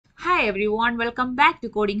Hi everyone, welcome back to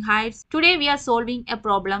Coding Hives. Today we are solving a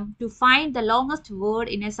problem to find the longest word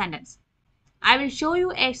in a sentence. I will show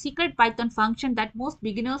you a secret Python function that most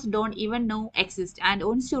beginners don't even know exists, and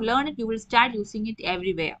once you learn it, you will start using it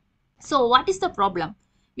everywhere. So what is the problem?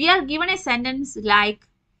 We are given a sentence like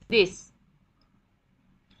this.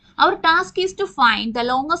 Our task is to find the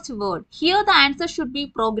longest word. Here the answer should be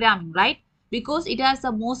programming, right? Because it has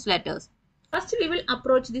the most letters. First, we will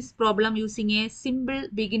approach this problem using a simple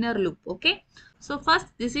beginner loop, okay? So first,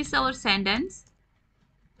 this is our sentence.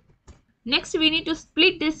 Next, we need to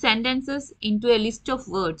split these sentences into a list of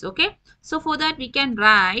words, okay? So for that, we can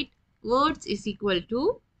write words is equal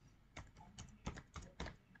to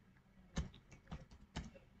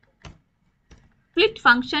split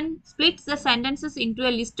function splits the sentences into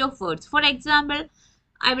a list of words. For example,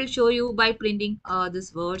 I will show you by printing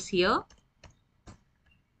these words here.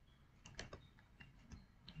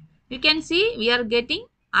 You can see we are getting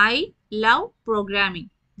I love programming.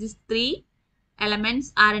 These three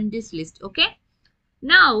elements are in this list, okay?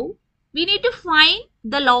 Now, we need to find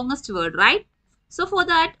the longest word, right? So, for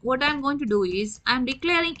that, what I am going to do is, I am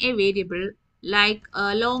declaring a variable like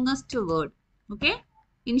longest word, okay?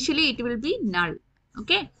 Initially, it will be null,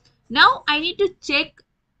 okay? Now, I need to check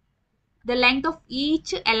the length of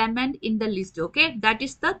each element in the list, okay? That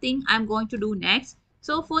is the thing I am going to do next.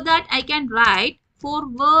 So, for that, I can write for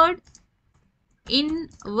word in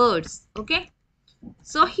words, okay?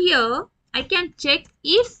 So, here, I can check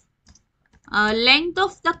if length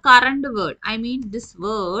of the current word, I mean this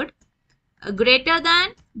word, greater than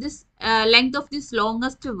this length of this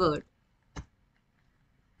longest word.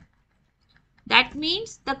 That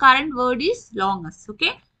means the current word is longest,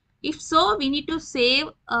 okay? If so, we need to save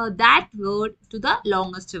that word to the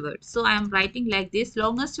longest word. So I am writing like this,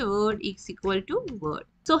 longest word is equal to word.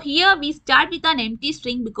 So here we start with an empty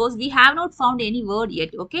string because we have not found any word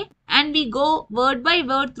yet, okay? And we go word by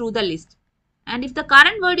word through the list. And if the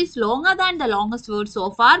current word is longer than the longest word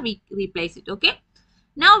so far, we replace it, okay?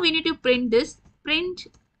 Now we need to print this, print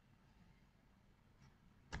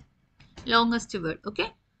longest word,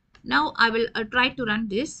 okay? Now I will try to run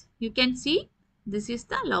this. You can see this is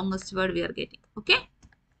the longest word we are getting, okay?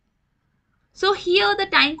 So here the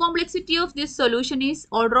time complexity of this solution is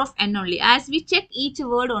order of n only, as we check each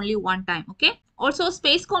word only one time, okay? Also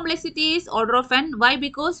space complexity is order of n. Why?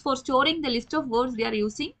 Because for storing the list of words we are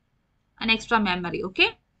using an extra memory, okay?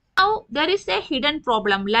 Now there is a hidden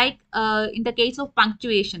problem like in the case of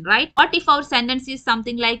punctuation, right? What if our sentence is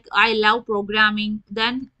something like I love programming,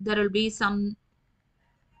 then there will be some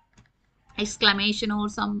exclamation or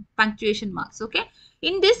some punctuation marks, okay?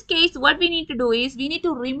 In this case, what we need to do is we need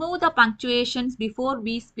to remove the punctuations before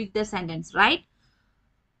we split the sentence, right?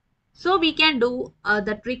 So we can do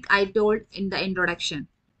the trick I told in the introduction.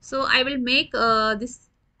 So I will make this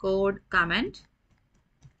code comment.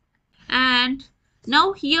 And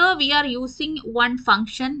now here we are using one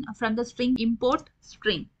function from the string import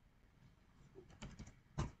string.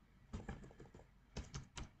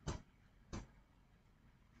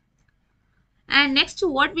 And next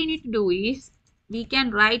what we need to do is we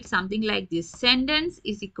can write something like this. Sentence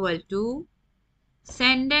is equal to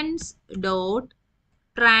sentence dot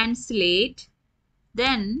translate.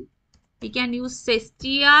 Then we can use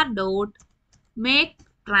str dot make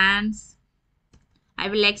trans. I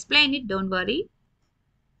will explain it, don't worry.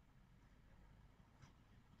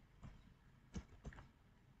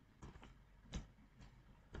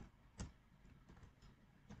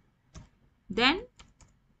 Then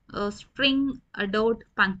string dot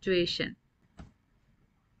punctuation.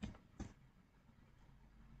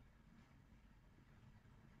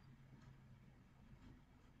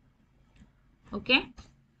 Okay.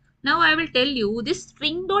 Now I will tell you this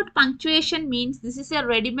string dot punctuation means this is a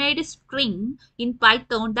ready-made string in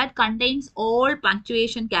Python that contains all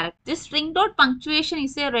punctuation characters. This string dot punctuation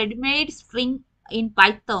is a ready-made string in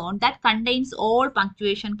Python that contains all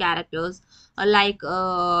punctuation characters like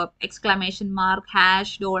exclamation mark,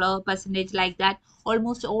 hash, dollar, percentage, like that.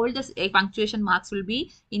 Almost all the punctuation marks will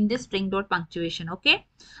be in this string dot punctuation, okay?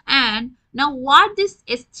 And now what this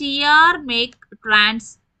str make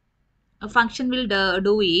trans a function will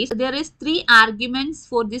do is there is three arguments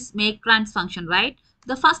for this make trans function, right?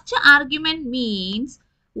 The first argument means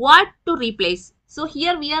what to replace. So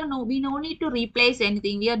here we no need to replace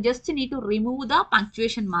anything. We are just need to remove the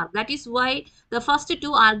punctuation mark. That is why the first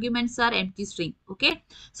two arguments are empty string, okay?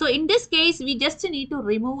 So in this case we just need to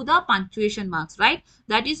remove the punctuation marks, right?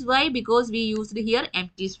 That is why, because we used here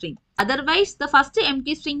empty string. Otherwise, the first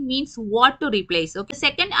empty string means what to replace. Okay. The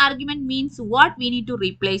second argument means what we need to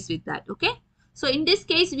replace with that. Okay. So in this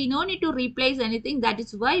case, we no need to replace anything. That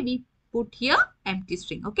is why we put here empty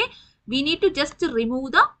string. Okay, we need to just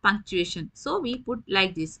remove the punctuation, so we put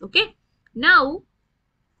like this. Okay, now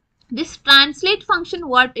this translate function,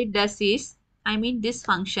 what it does is, this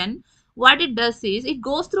function, what it does is, it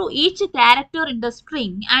goes through each character in the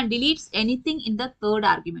string and deletes anything in the third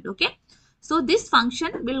argument. Okay, so this function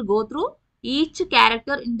will go through each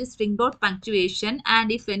character in the string dot punctuation,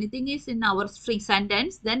 and if anything is in our string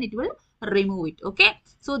sentence, then it will remove it. Okay,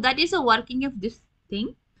 so that is a working of this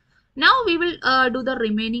thing. Now we will do the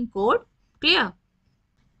remaining code. Clear?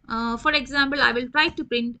 For example, I will try to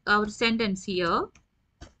print our sentence here.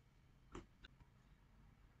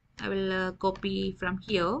 I will copy from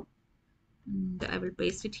here and I will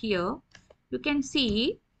paste it here. You can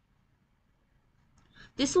see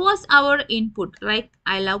this was our input, right?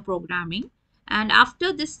 I love programming. And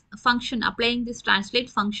after this function, applying this translate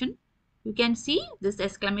function, you can see this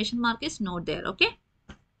exclamation mark is not there. Okay.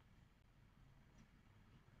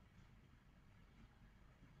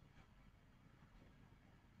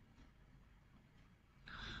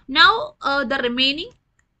 Now the remaining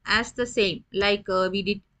as the same, like we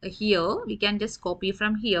did here, we can just copy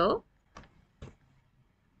from here.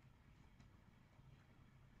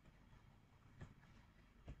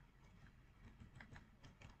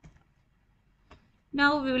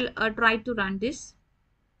 Now we will try to run this.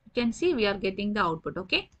 You can see we are getting the output.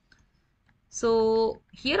 Okay. So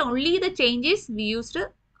here only the changes, we used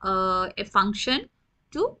a function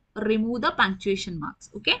to remove the punctuation marks.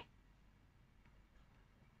 Okay.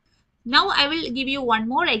 Now I will give you one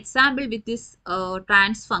more example with this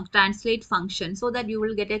translate function, so that you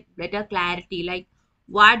will get a better clarity like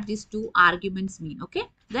what these two arguments mean. Okay.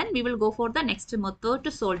 Then we will go for the next method to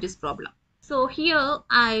solve this problem. So here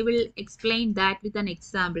I will explain that with an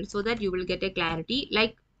example so that you will get a clarity.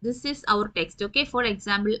 Like this is our text. Okay. For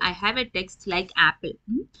example, I have a text like apple.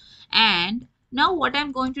 And now what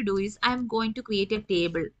I'm going to do is I'm going to create a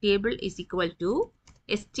table. Table is equal to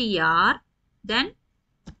str, then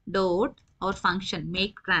dot or function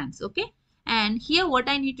make trans. Okay. And here what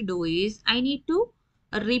I need to do is I need to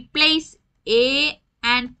replace A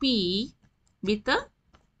and P with a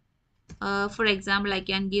for example, I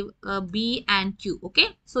can give B and Q. Okay.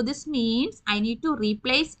 So this means I need to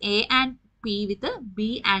replace A and P with a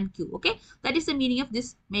B and Q. Okay. That is the meaning of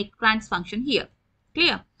this make trans function here.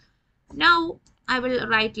 Clear? Now I will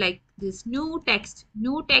write like this new text.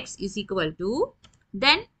 New text is equal to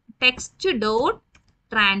then text dot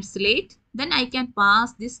translate. Then I can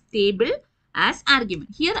pass this table as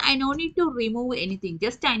argument. Here I no need to remove anything.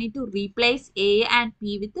 Just I need to replace A and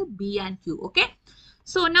P with a B and Q. Okay.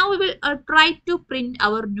 So now we will try to print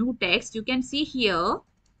our new text. You can see here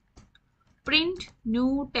print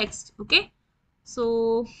new text. Okay.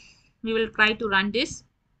 So we will try to run this.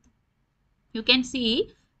 You can see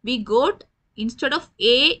we got instead of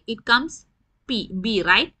A it comes B,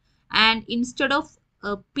 right? And instead of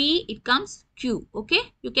P it comes Q. Okay.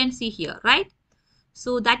 You can see here, right?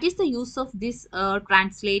 So that is the use of this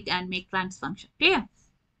translate and make trans function. Clear?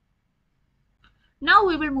 Now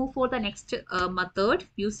we will move for the next method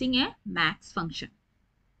using a max function.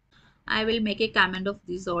 I will make a comment of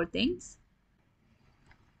these all things.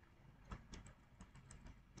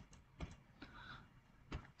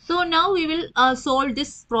 So now we will solve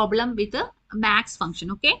this problem with a max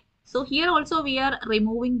function. Okay. So here also we are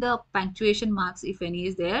removing the punctuation marks if any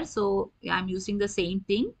is there. So I'm using the same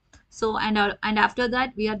thing. So and after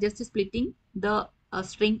that we are just splitting the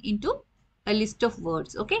string into a list of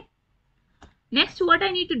words. Okay. Next, what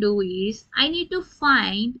I need to do is I need to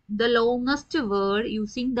find the longest word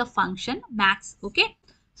using the function max. Okay.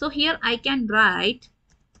 So here I can write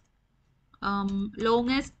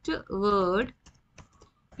longest word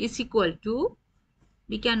is equal to,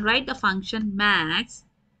 we can write the function max,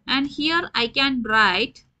 and here I can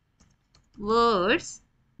write words,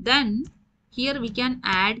 then here we can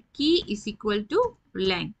add key is equal to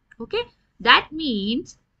length. Okay. That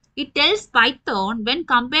means it tells Python when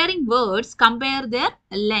comparing words, compare their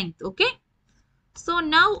length. Okay. So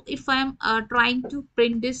now if I am trying to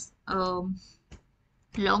print this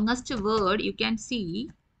longest word, you can see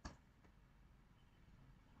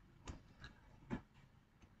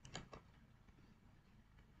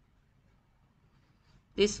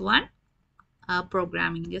this one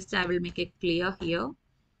programming. Just I will make it clear here.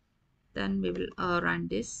 Then we will run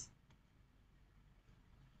this.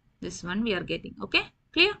 This one we are getting. Okay.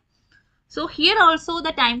 Clear? So here also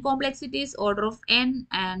the time complexity is order of n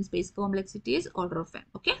and space complexity is order of n.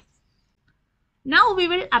 Okay. Now we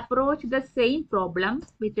will approach the same problem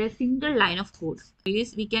with a single line of code.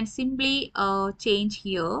 We can simply change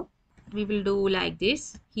here. We will do like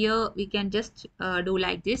this. Here we can just do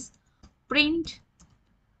like this. Print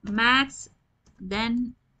max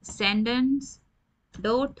then sentence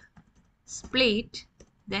dot split,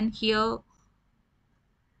 then here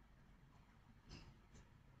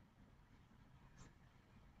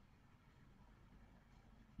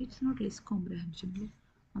it's not list comprehension.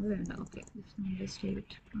 Okay, just leave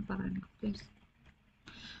it. Okay.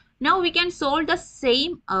 Now we can solve the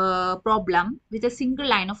same problem with a single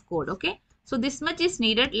line of code. Okay, so this much is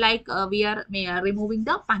needed, like we are removing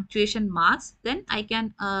the punctuation marks. Then I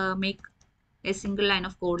can make a single line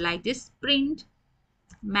of code like this: print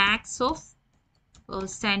max of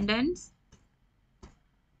sentence,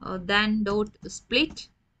 then dot split,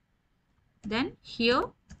 then here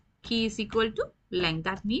key is equal to length.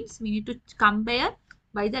 That means we need to compare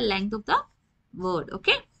by the length of the word.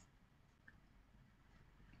 Okay,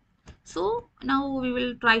 so now we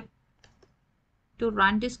will try to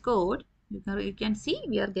run this code. You can see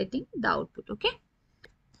we are getting the output. Okay,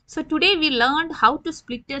 so today we learned how to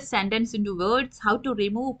split a sentence into words, how to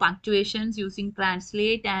remove punctuations using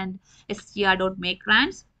translate and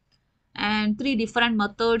str.maketrans, and three different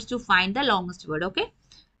methods to find the longest word. Okay,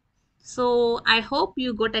 so I hope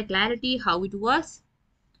you got a clarity how it was.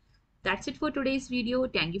 That's it for today's video.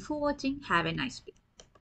 Thank you for watching. Have a nice day.